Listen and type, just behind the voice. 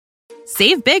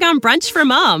Save big on brunch for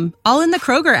mom, all in the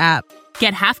Kroger app.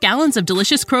 Get half gallons of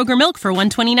delicious Kroger milk for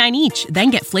 $1.29 each.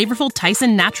 Then get flavorful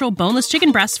Tyson natural boneless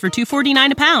chicken breasts for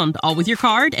 $2.49 a pound, all with your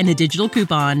card and a digital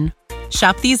coupon.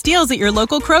 Shop these deals at your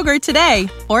local Kroger today,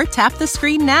 or tap the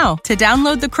screen now to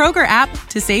download the Kroger app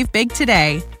to save big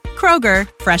today. Kroger,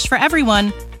 fresh for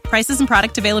everyone. Prices and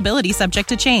product availability subject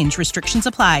to change. Restrictions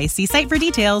apply. See site for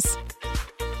details.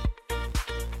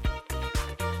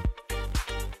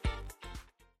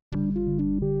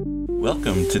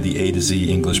 Welcome to the A to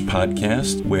Z English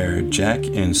podcast, where Jack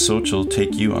and Sochel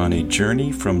take you on a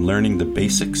journey from learning the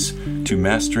basics to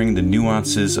mastering the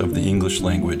nuances of the English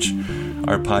language.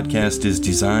 Our podcast is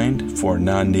designed for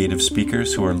non-native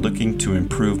speakers who are looking to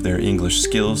improve their English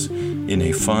skills in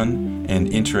a fun and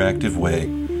interactive way.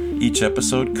 Each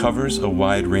episode covers a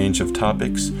wide range of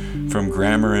topics, from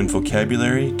grammar and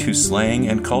vocabulary to slang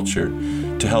and culture,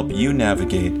 to help you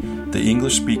navigate the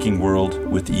English-speaking world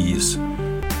with ease.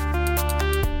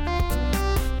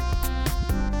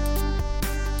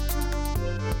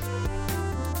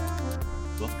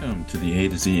 Welcome to the A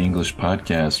to Z English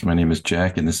podcast. My name is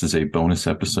Jack, and this is a bonus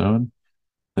episode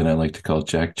that I like to call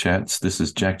Jack Chats. This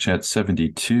is Jack Chat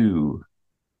 72.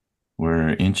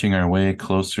 We're inching our way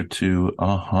closer to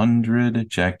 100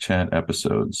 Jack Chat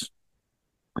episodes.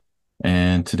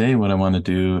 And today what I want to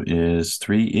do is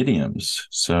 3 idioms.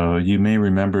 So you may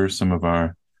remember some of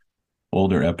our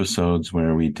older episodes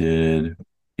where we did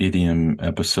idiom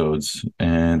episodes.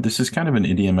 And this is kind of an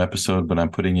idiom episode, but I'm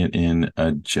putting it in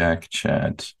a Jack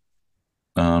Chat.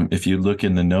 If you look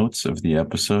in the notes of the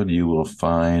episode, you will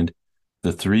find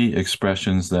the 3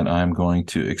 expressions that I'm going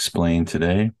to explain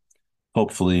today.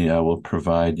 Hopefully, I will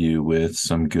provide you with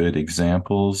some good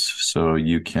examples so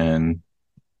you can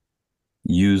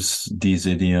use these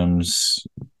idioms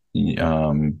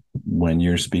when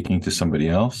you're speaking to somebody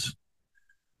else.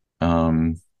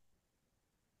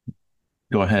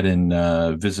 Go ahead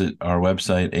and visit our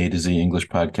website,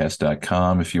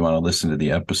 a2zenglishpodcast.com. If you want to listen to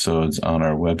the episodes on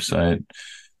our website,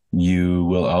 you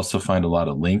will also find a lot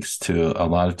of links to a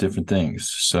lot of different things.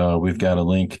 So we've got a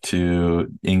link to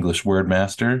English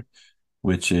Wordmaster,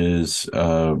 which is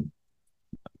a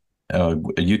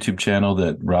YouTube channel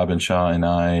that Robin Shaw and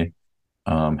I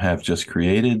have just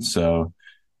created. So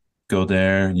go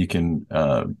there. You can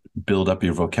build up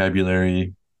your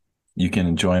vocabulary. You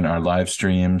can join our live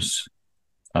streams.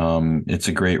 It's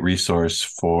a great resource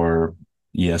for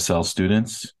ESL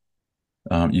students.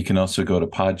 You can also go to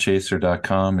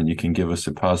podchaser.com and you can give us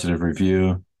a positive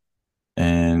review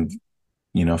and,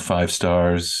 5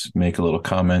 stars, make a little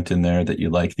comment in there that you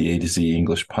like the A to Z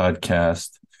English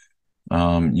podcast.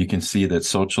 You can see that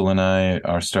Sochel and I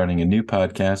are starting a new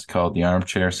podcast called The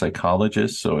Armchair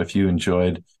Psychologist. So if you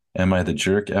enjoyed Am I the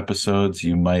Jerk episodes,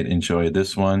 you might enjoy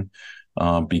this one.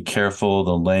 Be careful.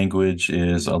 The language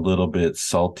is a little bit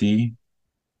salty.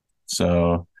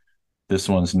 So this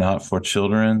one's not for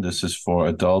children. This is for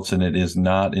adults, and it is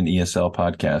not an ESL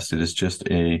podcast. It is just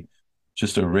a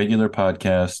regular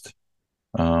podcast,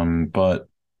 but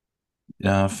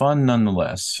fun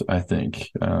nonetheless, I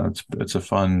think. It's a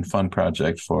fun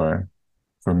project for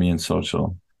me and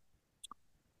Sochel.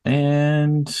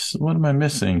 And what am I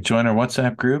missing? Join our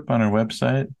WhatsApp group on our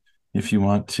website. If you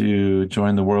want to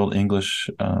join the World English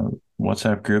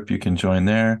WhatsApp group, you can join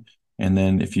there. And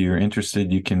then if you're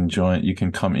interested, you can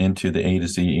come into the A to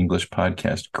Z English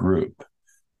podcast group.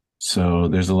 So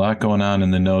there's a lot going on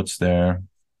in the notes there.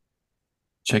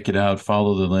 Check it out,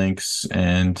 follow the links,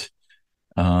 and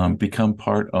become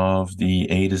part of the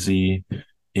A to Z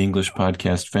English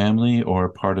podcast family, or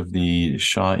part of the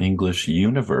Shaw English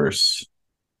universe,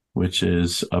 which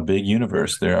is a big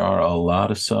universe. There are a lot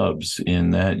of subs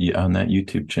on that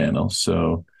YouTube channel.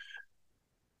 So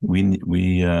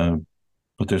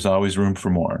but there's always room for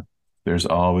more. There's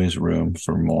always room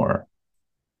for more.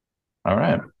 All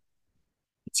right,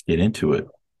 let's get into it.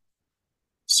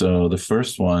 So the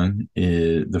first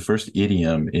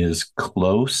idiom is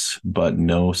close but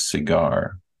no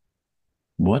cigar.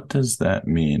 What does that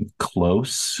mean?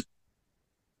 Close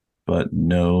but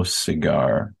no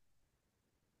cigar.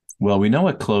 Well, we know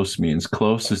what close means.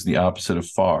 Close is the opposite of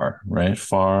far, right?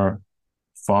 Far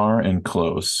and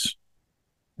close.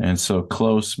 And so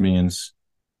close means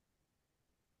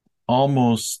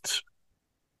almost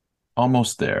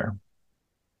there.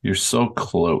 You're so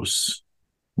close,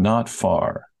 not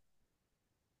far.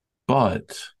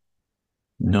 But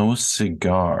no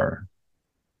cigar.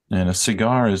 And a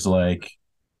cigar is like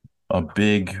a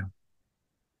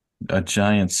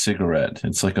giant cigarette.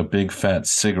 It's like a big fat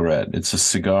cigarette. It's a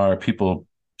cigar. People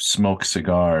smoke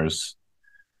cigars,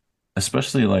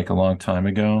 especially like a long time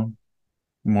ago.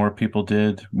 More people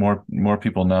did. More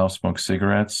people now smoke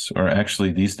cigarettes, or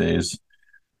actually these days,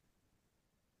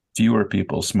 fewer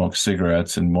people smoke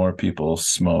cigarettes and more people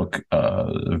smoke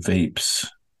vapes.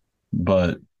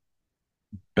 But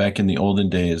back in the olden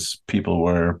days, people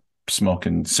were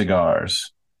smoking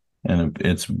cigars, and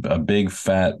it's a big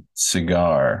fat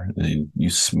cigar. You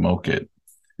smoke it.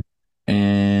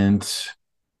 And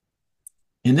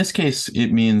in this case,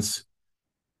 it means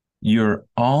you're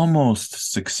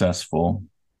almost successful,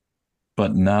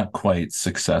 but not quite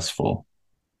successful.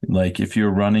 Like if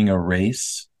you're running a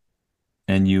race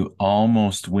and you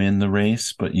almost win the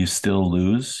race, but you still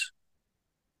lose,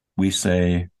 we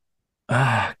say,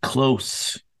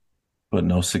 close, but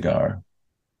no cigar.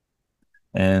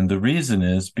 And the reason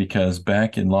is because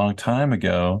back in long time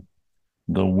ago,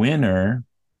 the winner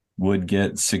would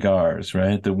get cigars,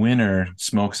 right? The winner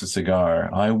smokes a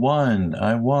cigar. I won.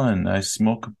 I won. I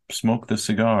smoke the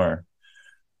cigar.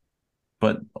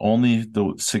 But only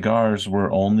the cigars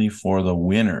were only for the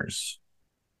winners.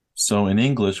 So in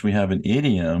English, we have an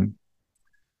idiom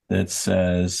that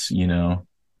says,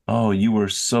 oh, you were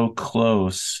so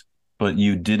close, but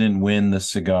you didn't win the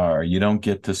cigar. You don't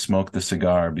get to smoke the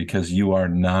cigar because you are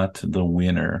not the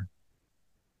winner.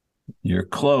 You're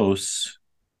close,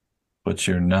 but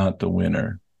you're not the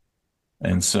winner.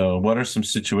 And so, what are some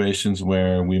situations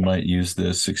where we might use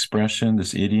this expression,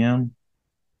 this idiom?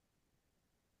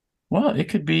 Well, it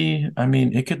could be,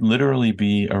 it could literally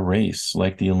be a race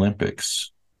like the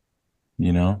Olympics,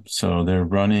 So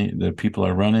the people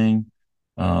are running.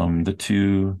 The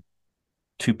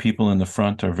two people in the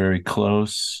front are very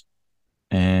close,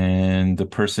 and the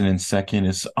person in second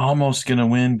is almost going to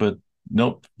win, but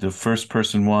nope, the first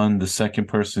person won. The second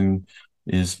person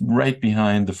is right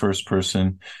behind the first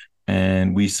person.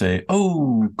 And we say,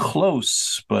 oh,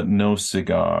 close, but no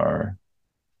cigar.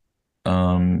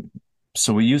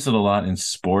 So we use it a lot in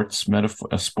sports metaphor,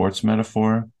 a sports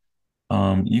metaphor.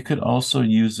 You could also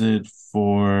use it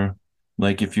for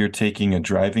like if you're taking a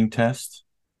driving test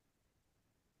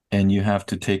and you have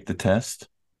to take the test.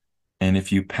 And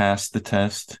if you pass the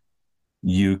test,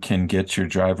 you can get your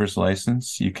driver's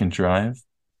license. You can drive.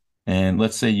 And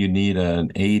let's say you need an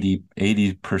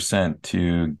 80%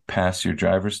 to pass your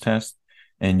driver's test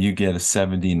and you get a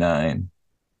 79.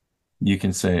 You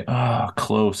can say,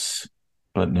 close,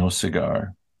 but no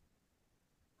cigar.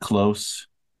 Close,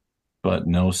 but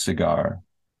no cigar.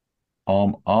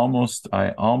 I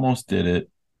almost did it,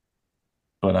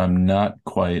 but I'm not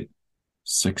quite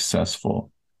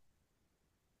successful.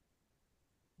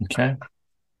 Okay.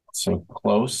 So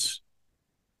close,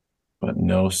 but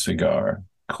no cigar.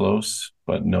 Close,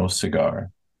 but no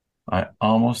cigar. I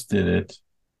almost did it,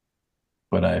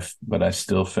 but I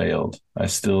still failed.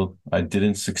 I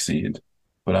didn't succeed,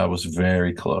 but I was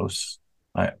very close.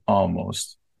 I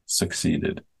almost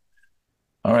succeeded.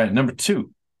 All right, number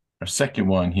 2, our second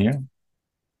one here.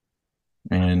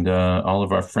 And all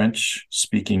of our French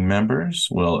speaking members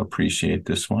will appreciate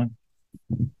this one.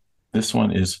 This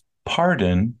one is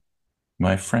pardon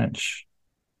my French.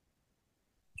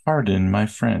 Pardon my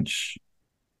French.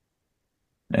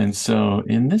 And so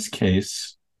in this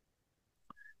case,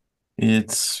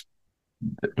 it's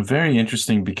very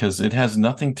interesting because it has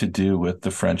nothing to do with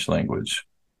the French language.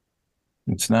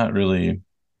 It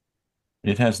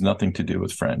has nothing to do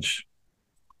with French.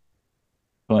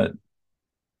 But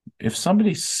if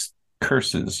somebody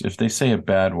curses, if they say a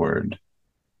bad word,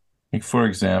 like for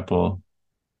example,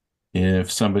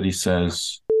 if somebody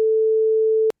says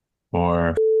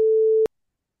or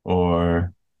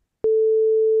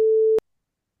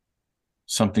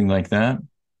something like that,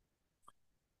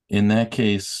 in that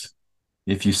case,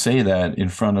 if you say that in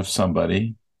front of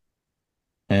somebody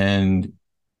and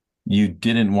you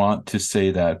didn't want to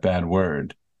say that bad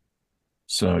word,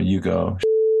 so you go,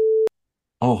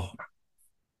 oh,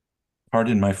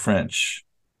 pardon my French.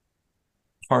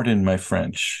 Pardon my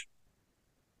French.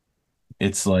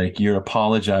 It's like you're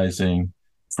apologizing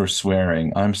for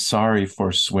swearing. I'm sorry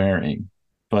for swearing.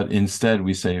 But instead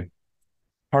we say,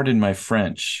 pardon my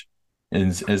French,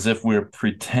 as if we're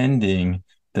pretending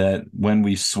that when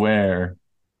we swear,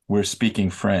 we're speaking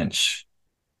French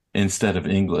instead of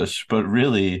English. But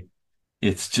really,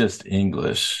 it's just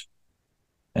English.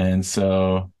 And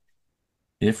so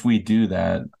if we do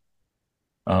that,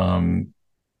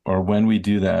 or when we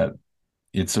do that,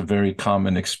 it's a very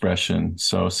common expression.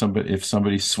 So if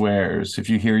somebody swears, if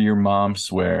you hear your mom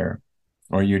swear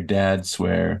or your dad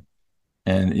swear,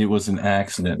 and it was an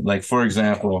accident, like for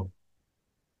example,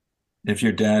 if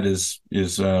your dad is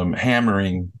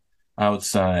hammering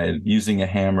outside using a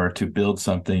hammer to build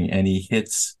something, and he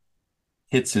hits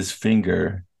his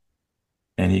finger,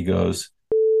 and he goes,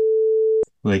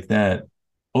 like that.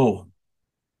 Oh,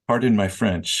 pardon my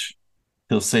French.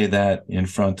 He'll say that in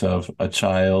front of a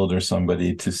child or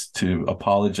somebody to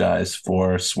apologize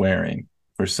for swearing,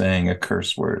 for saying a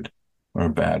curse word or a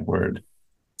bad word.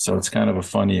 So it's kind of a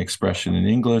funny expression in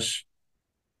English.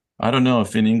 I don't know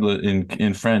if in English,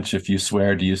 in French, if you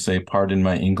swear, do you say pardon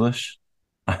my English?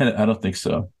 I don't think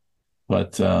so,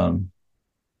 but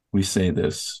we say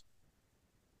this.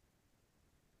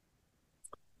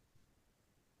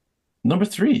 Number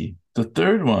three, the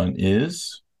third one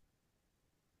is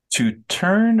to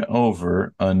turn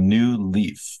over a new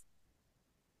leaf.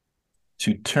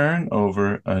 To turn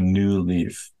over a new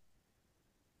leaf.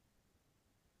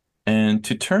 And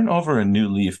to turn over a new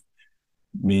leaf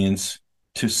means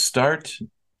to start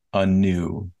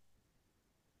anew.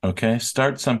 Okay,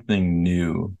 start something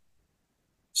new.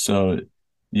 So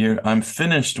I'm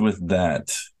finished with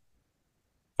that.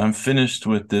 I'm finished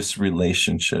with this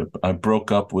relationship. I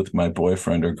broke up with my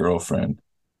boyfriend or girlfriend,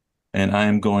 and I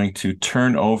am going to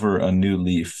turn over a new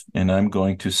leaf, and I'm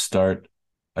going to start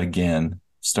again,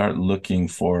 start looking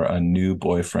for a new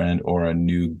boyfriend or a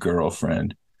new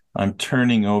girlfriend. I'm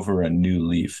turning over a new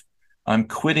leaf. I'm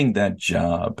quitting that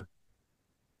job.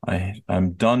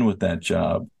 I'm done with that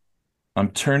job.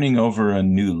 I'm turning over a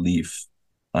new leaf.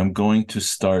 I'm going to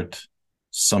start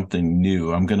something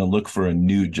new. I'm going to look for a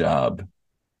new job,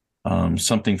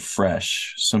 something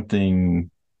fresh,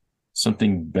 something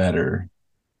better.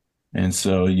 And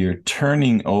so you're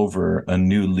turning over a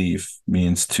new leaf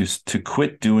means to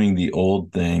quit doing the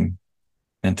old thing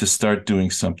and to start doing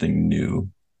something new.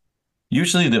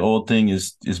 Usually the old thing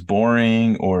is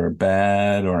boring or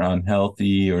bad or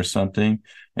unhealthy or something.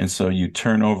 And so you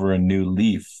turn over a new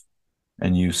leaf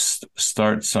and you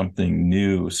start something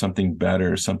new, something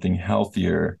better, something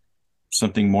healthier,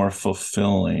 something more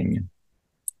fulfilling,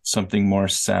 something more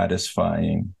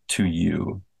satisfying to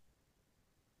you.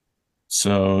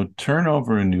 So turn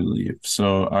over a new leaf.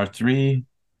 So our three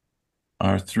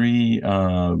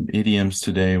idioms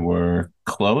today were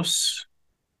close,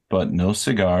 but no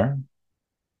cigar,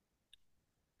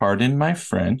 pardon my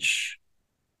French,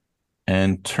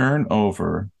 and turn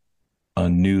over a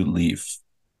new leaf.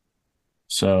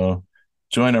 So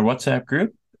join our WhatsApp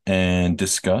group and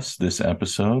discuss this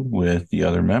episode with the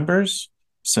other members.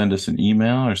 Send us an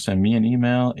email or send me an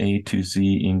email,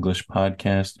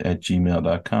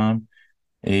 a2zenglishpodcast@gmail.com,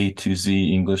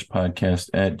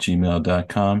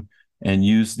 a2zenglishpodcast@gmail.com, and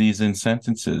use these in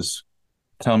sentences.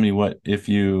 Tell me if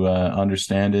you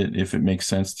understand it, if it makes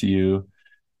sense to you,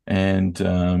 and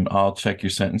I'll check your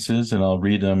sentences and I'll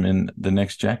read them in the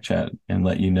next Jack Chat and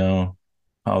let you know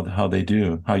how they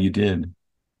do, how you did.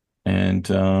 And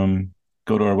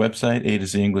go to our website,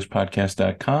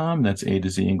 a2zenglishpodcast.com. That's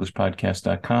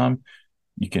a2zenglishpodcast.com.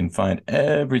 You can find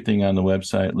everything on the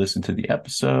website, listen to the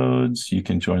episodes. You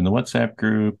can join the WhatsApp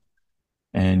group,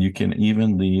 and you can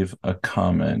even leave a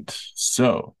comment.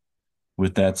 So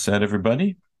with that said,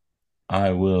 everybody, I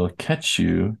will catch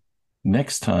you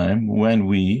next time when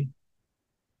we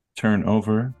turn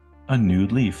over a new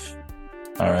leaf.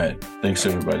 All right. Thanks,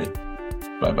 everybody.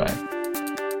 Bye-bye.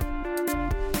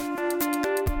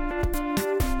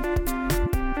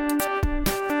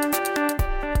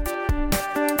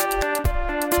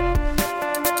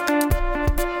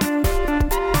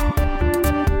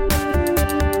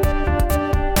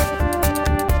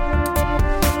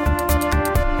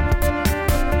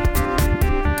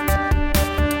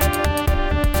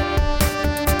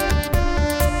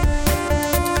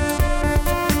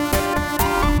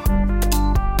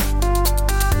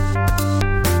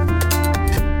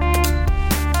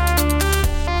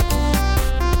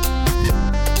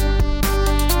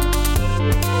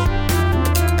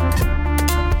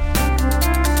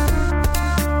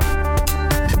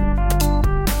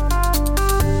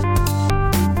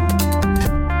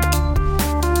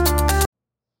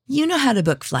 You know how to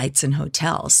book flights and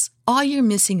hotels. All you're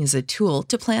missing is a tool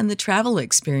to plan the travel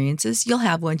experiences you'll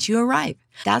have once you arrive.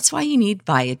 That's why you need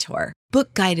Viator.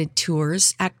 Book guided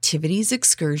tours, activities,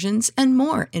 excursions, and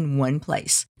more in one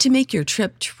place to make your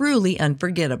trip truly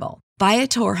unforgettable.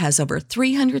 Viator has over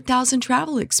 300,000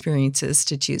 travel experiences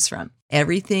to choose from.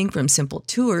 Everything from simple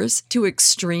tours to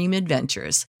extreme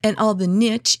adventures and all the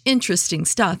niche, interesting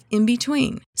stuff in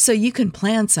between. So you can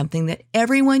plan something that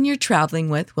everyone you're traveling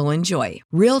with will enjoy.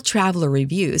 Real traveler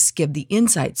reviews give the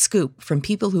inside scoop from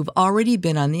people who've already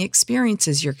been on the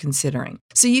experiences you're considering.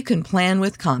 So you can plan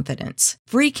with confidence.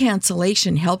 Free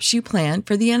cancellation helps you plan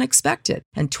for the unexpected.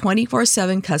 And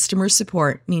 24/7 customer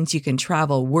support means you can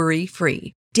travel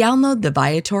worry-free. Download the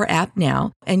Viator app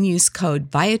now and use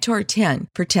code Viator10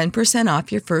 for 10%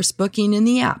 off your first booking in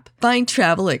the app. Find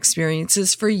travel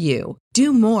experiences for you.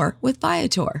 Do more with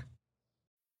Viator.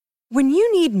 When you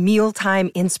need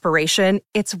mealtime inspiration,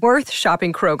 it's worth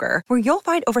shopping Kroger, where you'll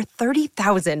find over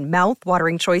 30,000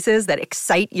 mouth-watering choices that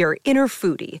excite your inner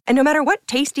foodie. And no matter what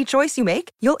tasty choice you make,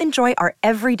 you'll enjoy our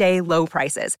everyday low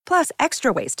prices, plus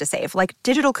extra ways to save, like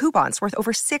digital coupons worth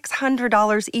over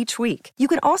 $600 each week. You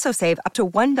can also save up to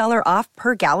 $1 off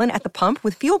per gallon at the pump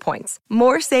with fuel points.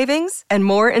 More savings and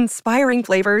more inspiring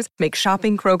flavors make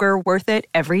shopping Kroger worth it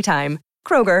every time.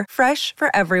 Kroger, fresh for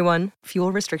everyone.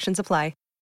 Fuel restrictions apply.